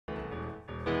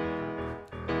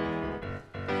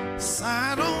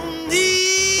I don't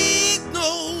need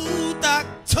no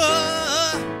doctor,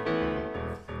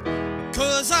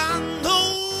 'cause I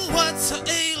know what's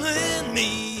ailing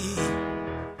me.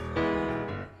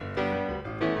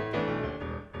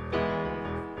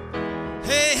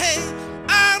 Hey, hey,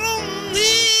 I don't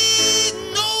need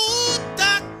no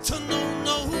doctor, no,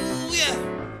 no, yeah,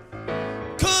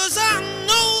 'cause I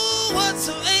know what's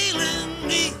ailing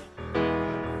me.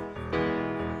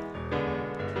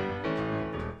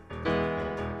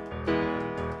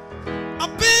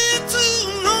 I've been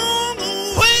too long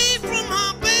away from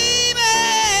my baby.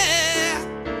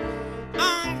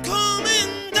 I'm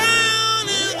coming down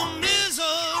in the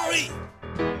misery.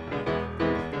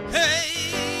 Hey,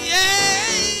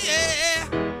 yeah, yeah.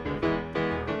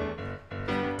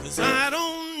 'Cause I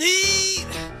don't need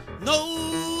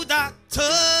no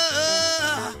doctor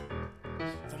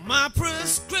for my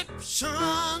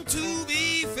prescription to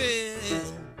be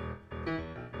filled.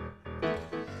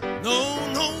 No,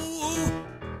 no.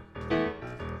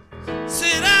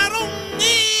 Said I don't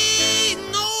need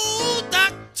no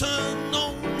doctor,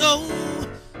 no, no,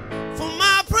 for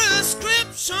my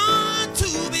prescription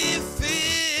to be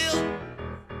filled.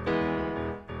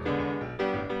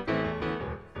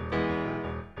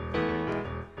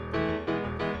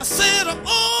 I said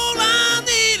all I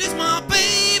need is my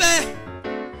baby.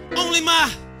 Only my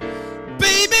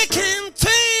baby can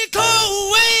take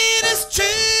away this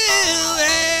chill,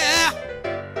 yeah.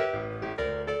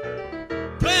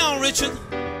 Play on, Richard.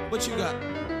 What you got?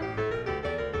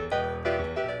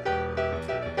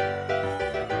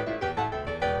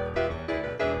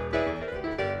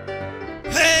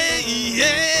 Hey,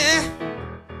 yeah.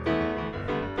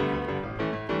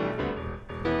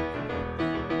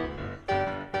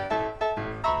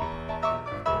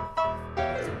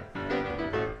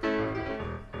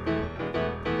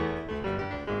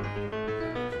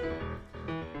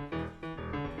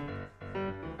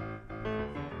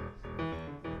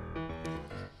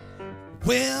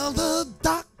 Well, the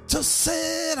doctor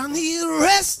said I need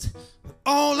rest, but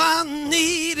all I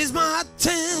need is my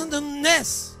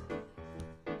tenderness.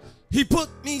 He put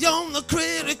me on the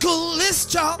critical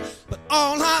list, y'all, but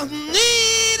all I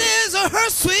need is her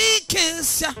sweet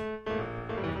kiss, yeah.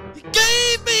 He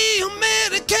gave me a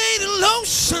medicated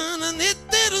lotion and it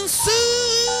didn't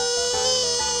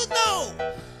soothe, no,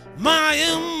 my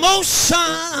emotion,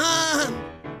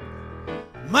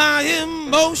 my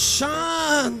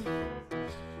emotion.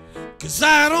 'Cause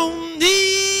I don't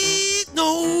need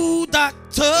no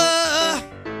doctor,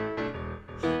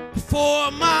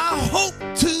 for my hope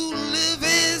to live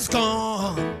is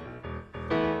gone.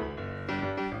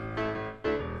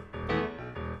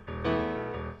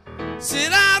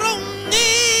 Said I don't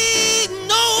need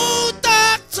no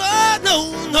doctor,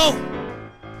 no, no,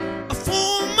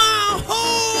 for my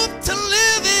hope to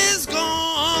live is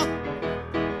gone.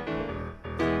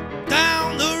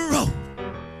 Down the road,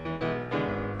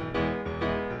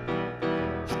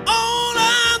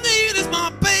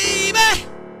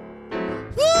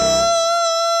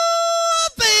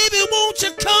 won't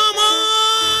you come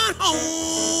on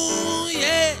home,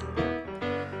 yeah,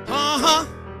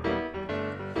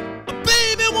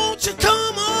 baby, won't you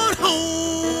come on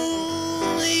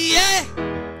home, yeah,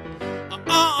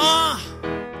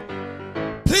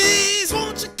 please,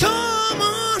 won't you come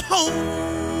on home.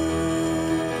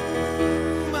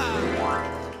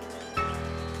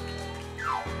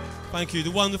 Thank you,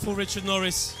 the wonderful Richard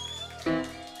Norris.